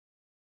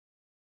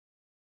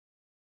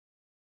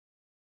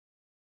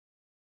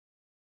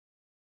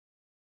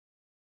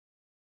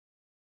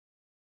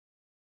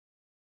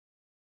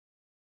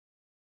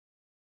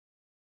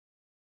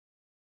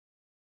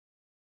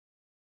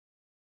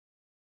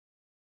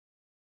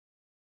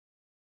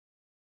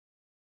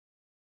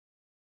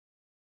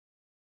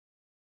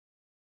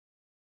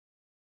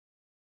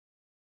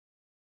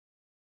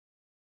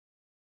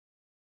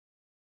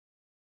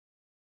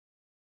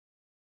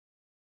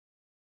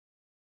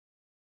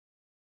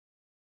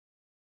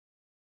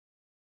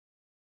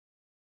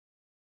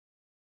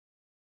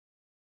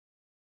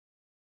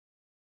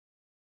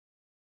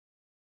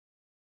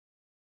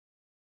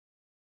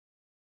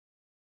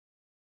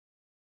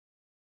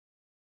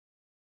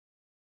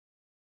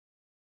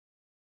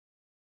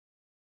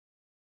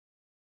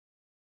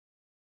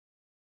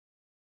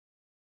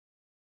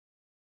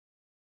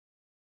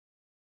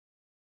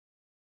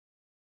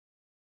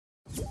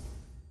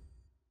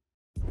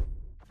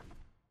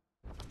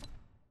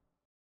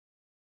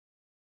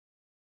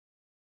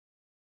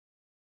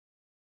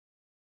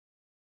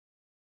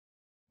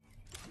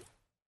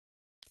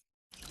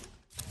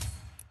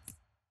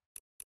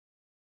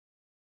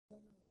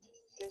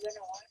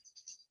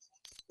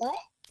What?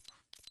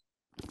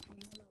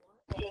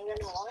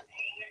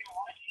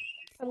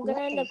 I'm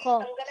gonna end the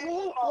call.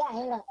 Yeah,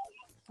 hang up.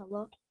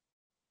 Hello?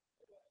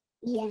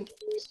 Yeah.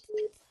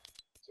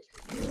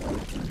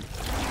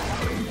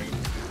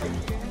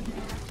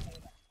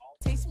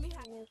 Teach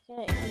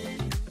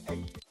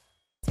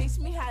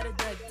me how to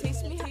duck.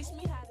 Teach me how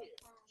to.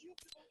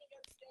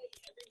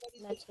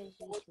 That's his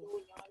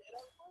YouTube.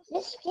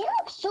 This game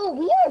looks so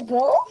weird,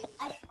 bro.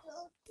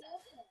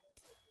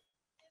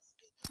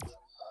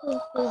 There's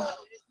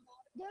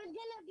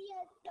gonna be a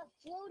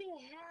floating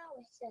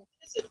house.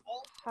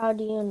 How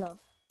do you know?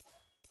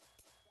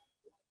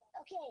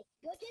 Okay,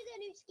 go to the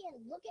new skin.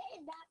 Look at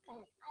his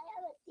backpack. I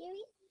have a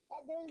theory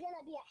that there's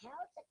gonna be a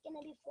house that's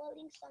gonna be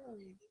floating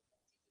somewhere.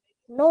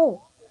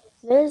 No.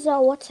 There's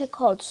a, what's it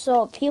called?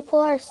 So people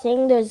are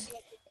saying there's,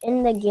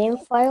 in the game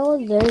file,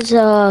 there's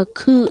a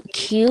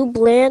cube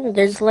land.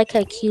 There's like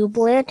a cube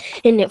land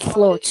and it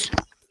floats.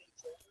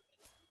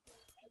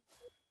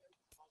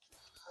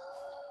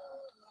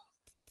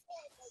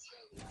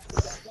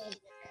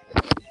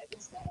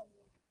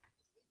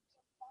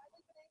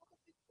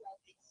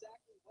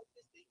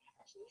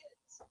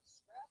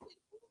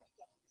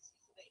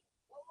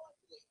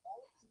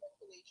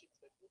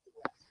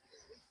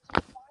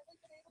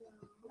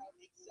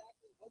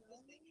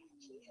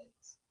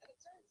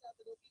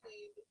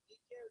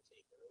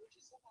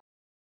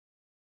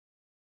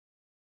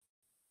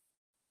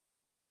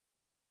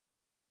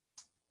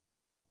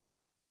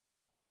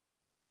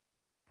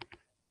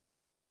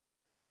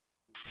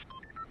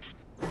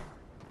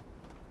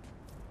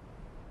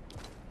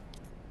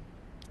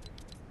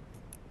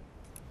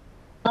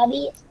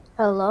 Bobby,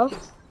 Hello?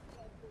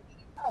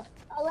 oh,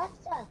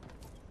 Alexa,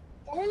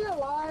 set an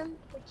alarm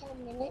for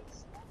 10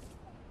 minutes.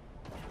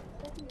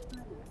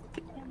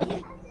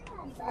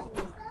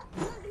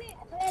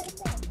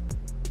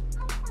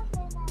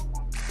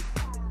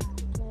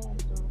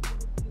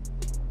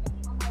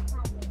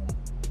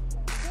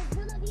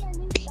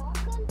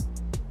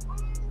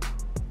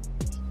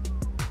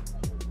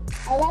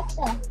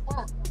 Alexa,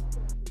 stop.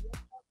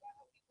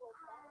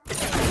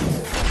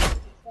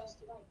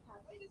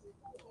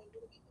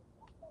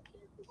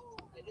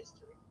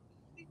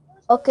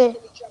 Okay.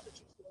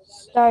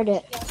 Start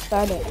it.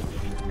 Start it.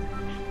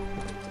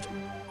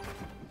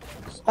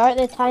 Start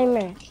the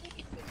timer.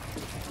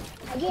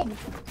 I did.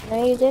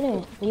 No, you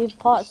didn't. You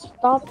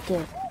stopped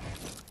it.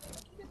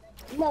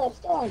 No, it's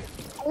still on.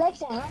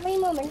 Alexa, how many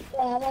more minutes do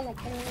I have on the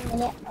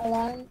 10-minute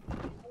alarm?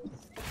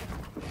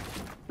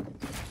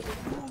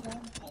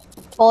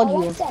 Told you.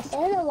 Alexa,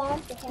 set an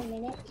alarm for 10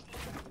 minutes.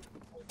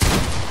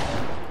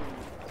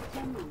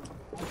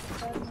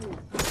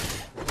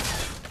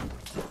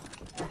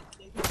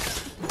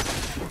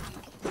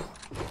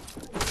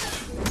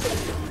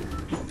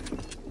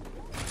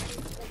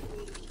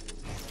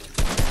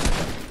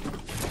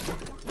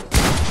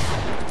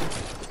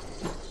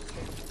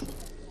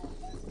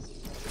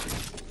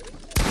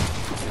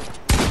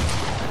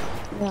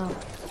 Yeah.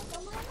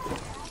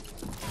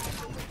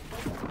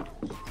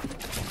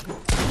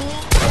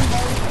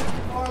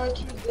 Aren't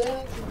you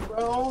dancing,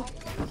 bro?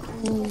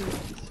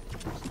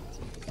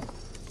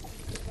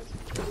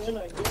 Then I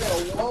get a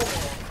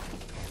Walmart.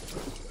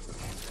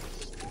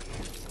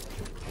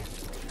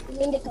 You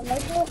mean the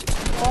commercial?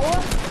 Wawa?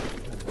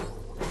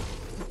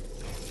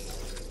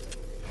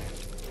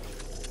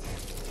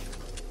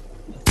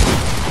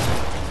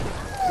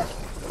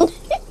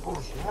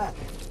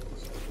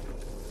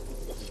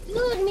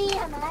 Excuse me,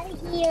 I'm out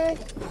of here.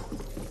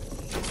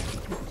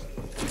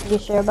 You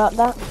sure about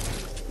that?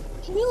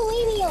 Can you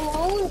leave me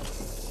alone?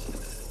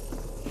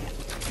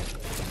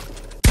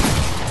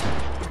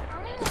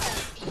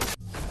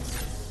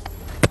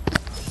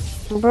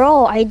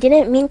 Bro, I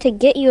didn't mean to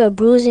get you a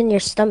bruise in your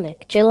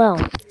stomach. Chill out.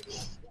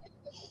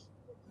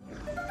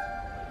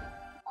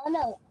 Oh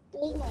no,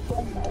 leave my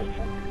head open.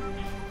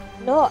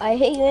 No, I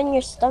hit you in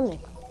your stomach.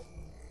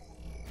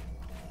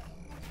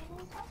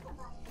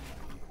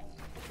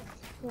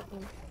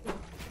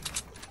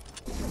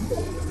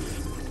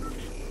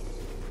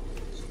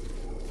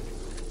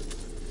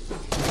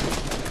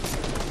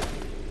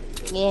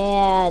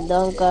 Yeah,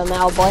 don't come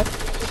out, boy.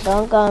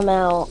 Don't come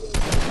out.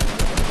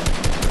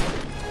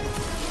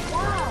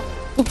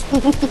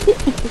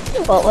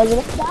 What was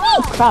it?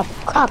 Crap.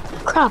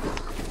 Come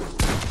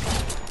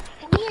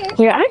here.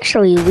 You're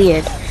actually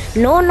weird.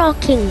 No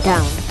knocking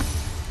down.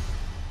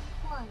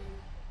 Come on.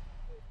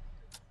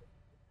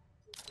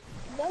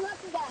 Don't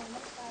knock me down.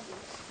 Let's try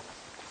this.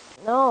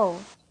 No.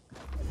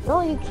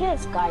 No, you can't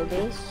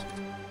skybase.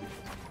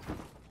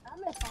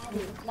 I'm a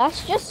savage.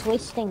 That's just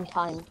wasting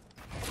time.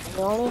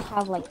 You only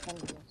have like 10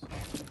 minutes.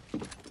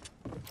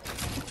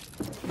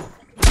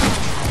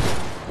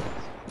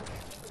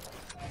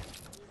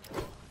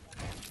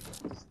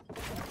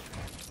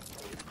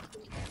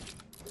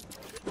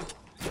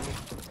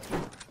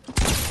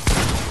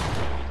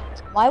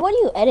 Why would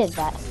you edit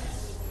that?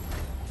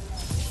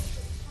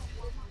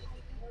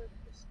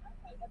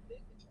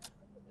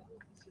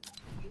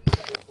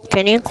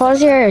 Can you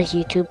close your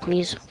YouTube,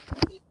 please?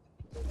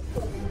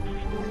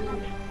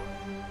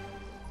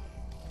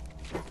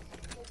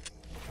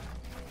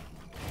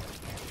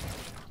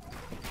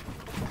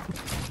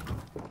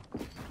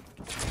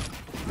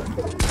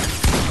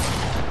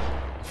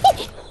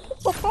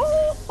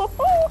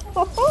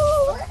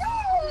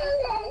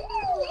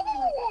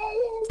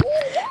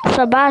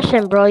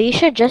 Sebastian, bro, you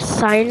should just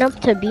sign up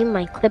to be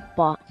my clip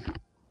bot.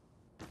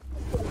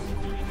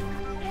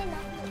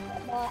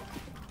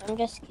 I'm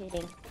just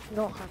kidding. You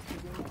don't have to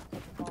be my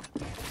clip bot.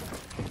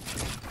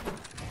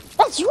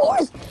 That's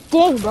yours!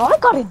 Dang, bro, I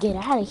gotta get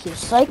out of here.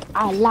 Psych,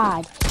 I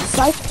lied.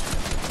 Psych,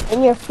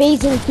 and you're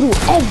phasing through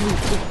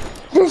everything.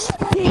 Just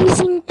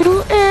phasing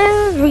through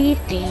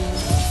everything.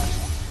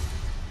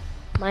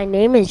 My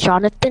name is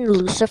Jonathan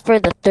Lucifer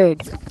the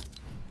Third.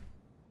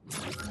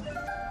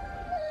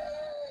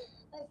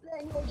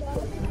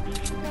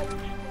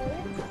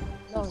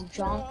 No,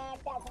 John.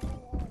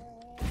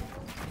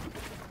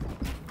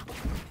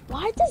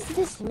 Why does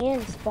this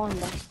man spawn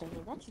next to me?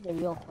 That's the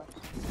real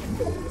question.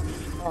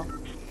 Oh.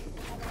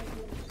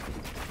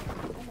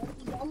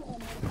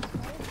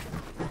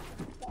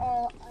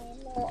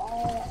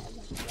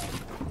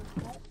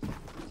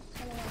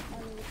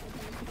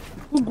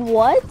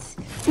 What?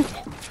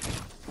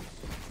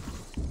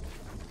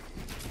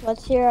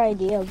 What's your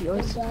idea of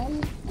yours?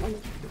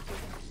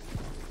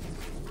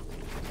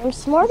 I'm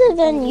smarter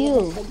than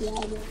you.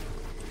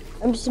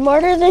 I'm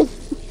smarter than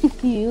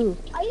you.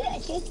 Are you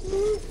chasing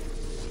me?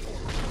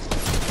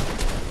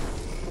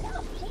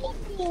 Stop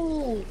chasing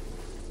me.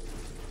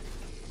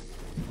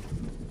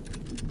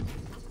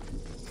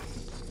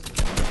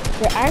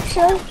 You're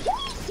actually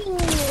Chasing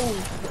me.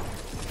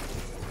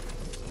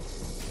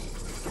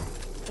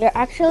 You're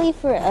actually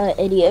for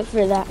idiot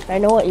for that. I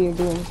know what you're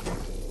doing.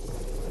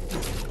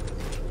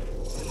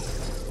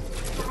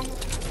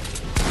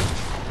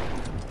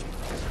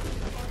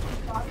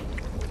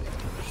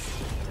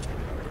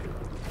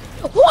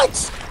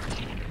 What?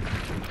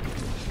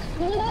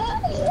 I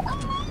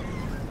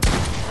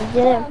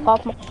didn't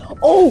pop my.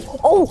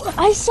 Oh!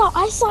 I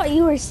saw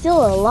you were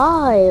still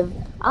alive.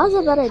 I was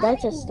about to die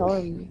to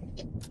storm.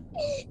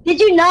 Did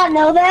you not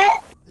know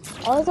that?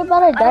 I was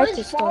about to die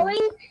to storm.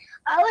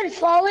 I was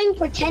falling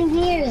for 10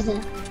 years.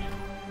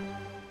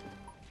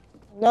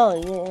 No,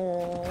 I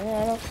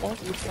don't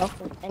think you fell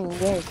for 10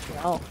 years.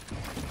 No.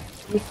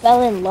 You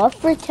fell in love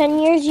for 10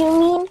 years, you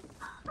mean?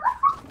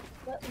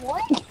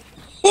 What?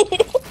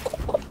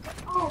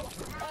 Oh,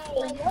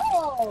 hey,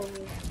 yo.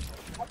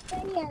 A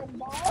 10-year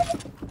ball?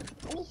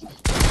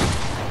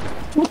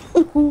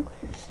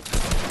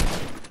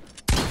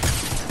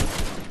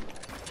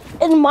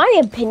 In my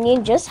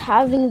opinion, just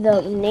having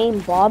the name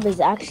Bob is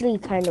actually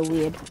kind of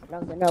weird.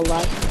 Not gonna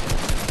lie.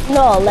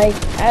 No, like,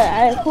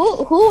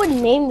 who would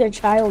name their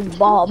child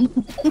Bob?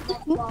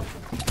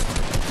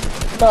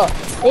 No,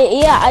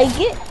 yeah,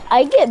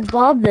 I get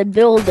Bob the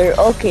Builder.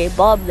 Okay,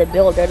 Bob the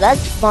Builder,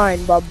 that's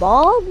fine. But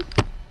Bob,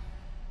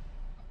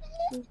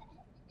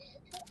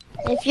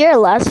 if your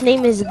last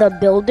name is the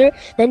Builder,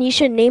 then you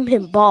should name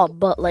him Bob.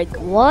 But like,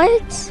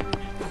 what?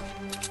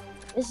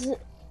 This is.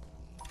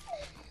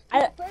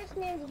 My first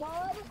name's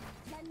Bob,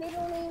 my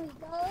middle name's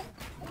Doug,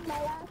 and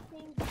my last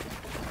name's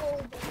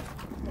Golden.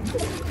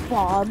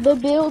 Bob the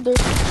Builder.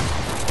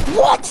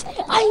 What?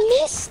 I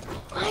missed.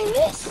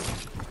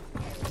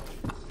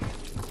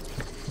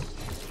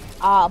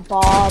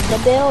 Bob the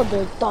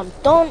Builder. Don't.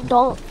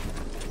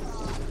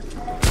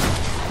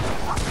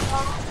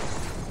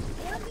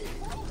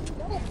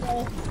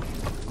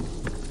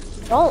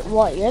 Don't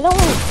what?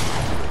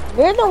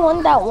 You're the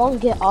one that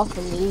won't get off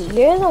of me.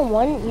 You're the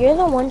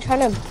one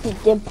trying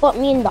to put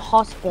me in the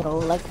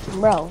hospital, like,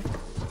 bro.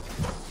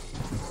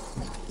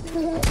 I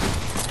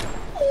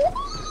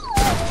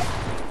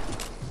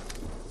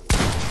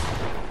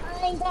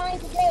ain't dying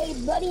today,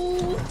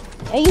 buddy.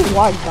 Yeah, you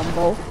are,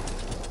 Dumbo.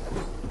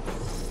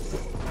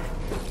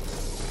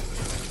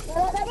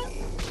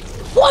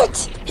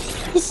 What?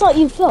 I thought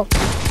you fell.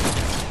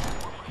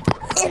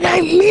 And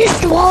I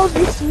missed while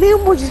this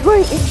man was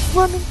right in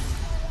front of me.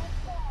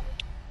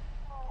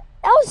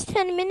 That was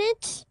 10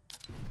 minutes.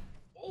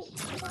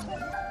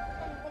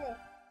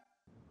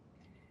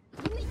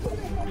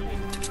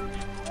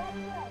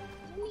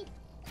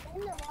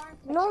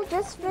 No,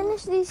 just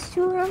finish these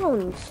 2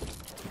 rounds.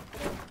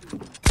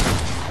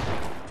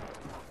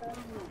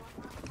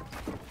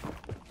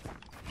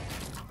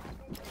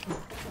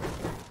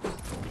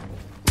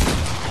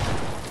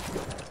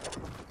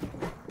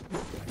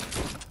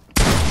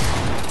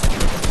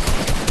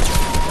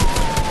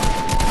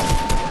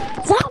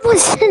 That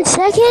was 10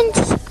 seconds.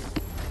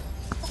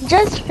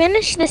 Just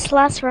finish this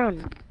last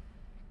round.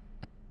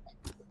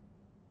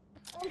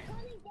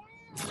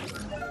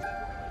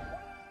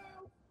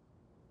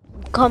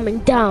 Coming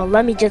down.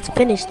 Let me just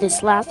finish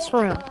this last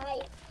round.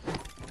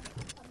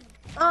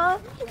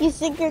 You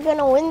think you're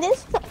gonna win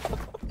this?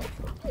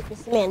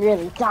 This man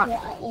really thought.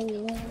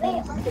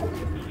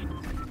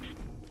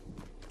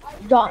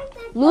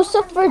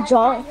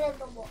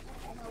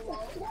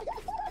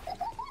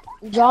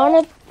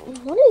 Jonathan,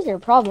 what is your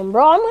problem,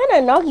 bro? I'm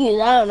gonna knock you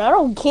down. I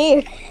don't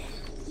care.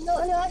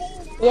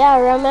 Yeah,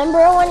 remember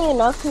when you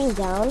knocked me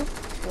down?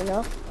 You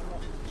know?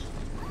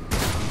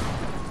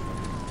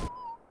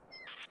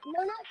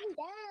 No, knocking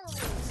down.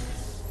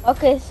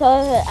 Okay, so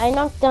I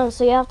knocked down,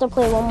 so you have to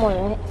play one more,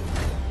 right?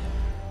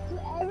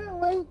 Whoever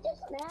wins this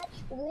match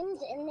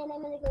wins, and then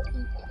I'm gonna go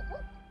eat.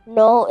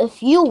 No,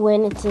 if you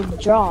win, it's a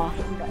draw.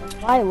 But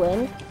if I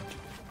win,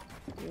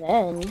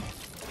 then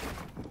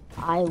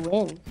I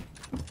win.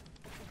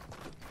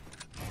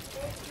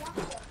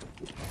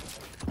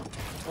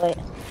 Wait.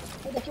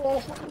 But you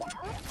wanna find out?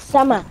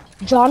 Sama,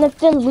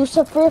 Jonathan,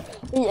 Lucifer,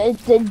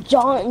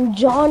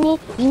 Johnny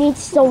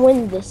needs to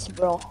win this,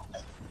 bro.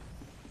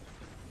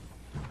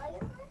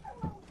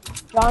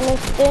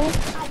 Jonathan,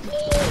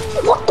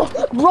 what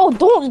the, bro?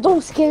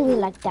 Don't scare me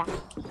like that.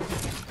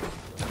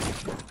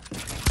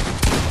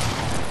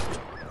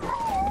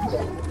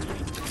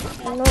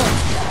 No,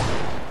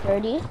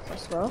 30.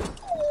 Let's go.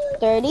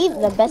 30,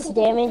 the best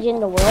damage in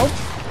the world.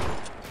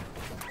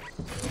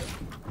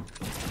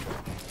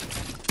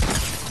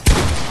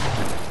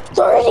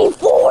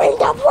 34, and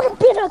that would have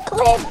been a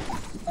clip.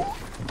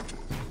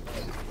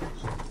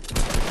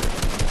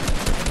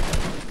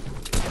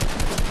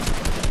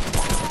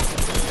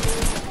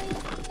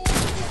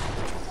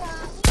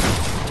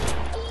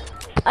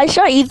 I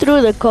shot you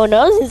through the cone.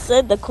 I was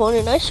inside the cone,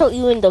 and I shot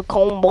you in the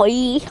cone,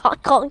 boy.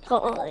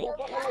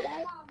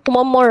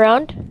 One more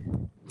round.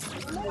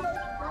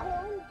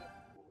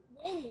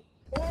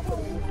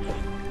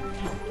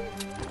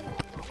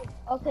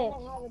 Okay.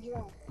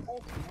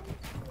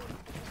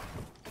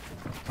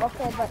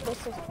 Okay, but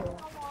this is cool.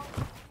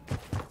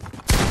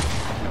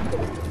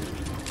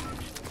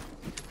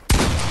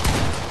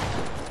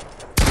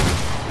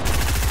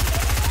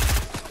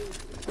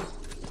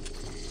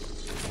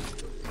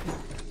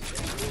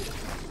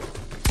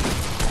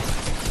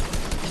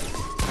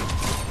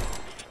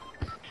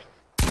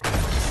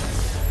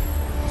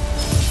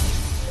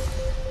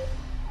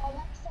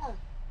 Alexa,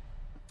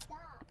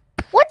 stop.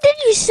 What did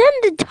you send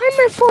the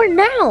timer for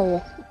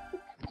now?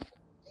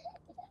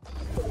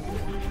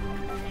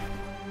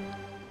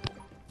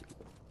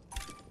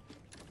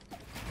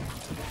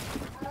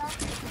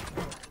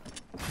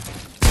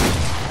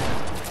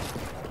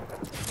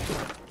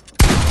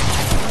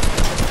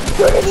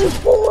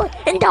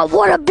 And that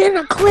would have been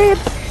a clip.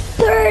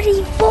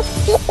 34.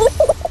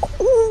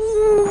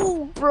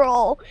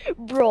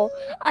 Bro,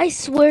 I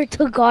swear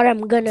to God,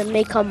 I'm gonna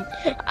make a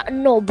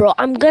no, bro.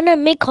 I'm gonna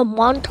make a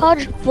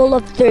montage full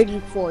of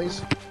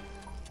 34s.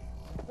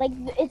 Like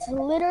it's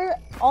literally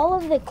all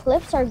of the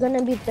clips are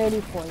gonna be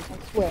 34s. I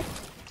swear.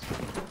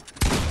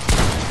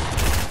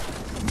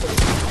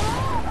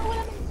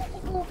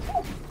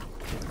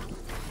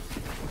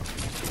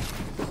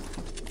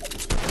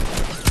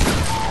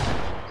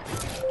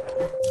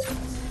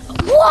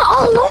 What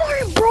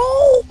alarm, bro?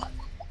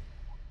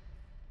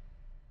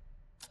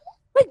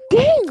 Like,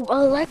 dang,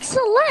 Alexa,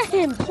 let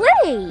him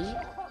play.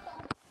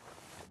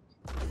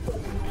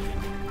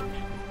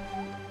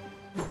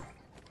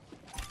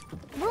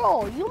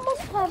 Bro, you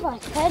must have a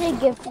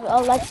headache if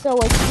Alexa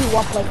wakes you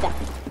up like that.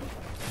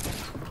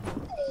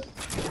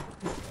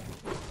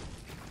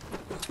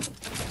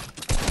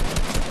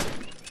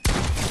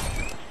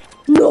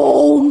 No.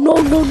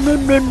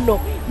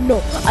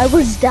 I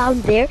was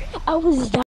down there.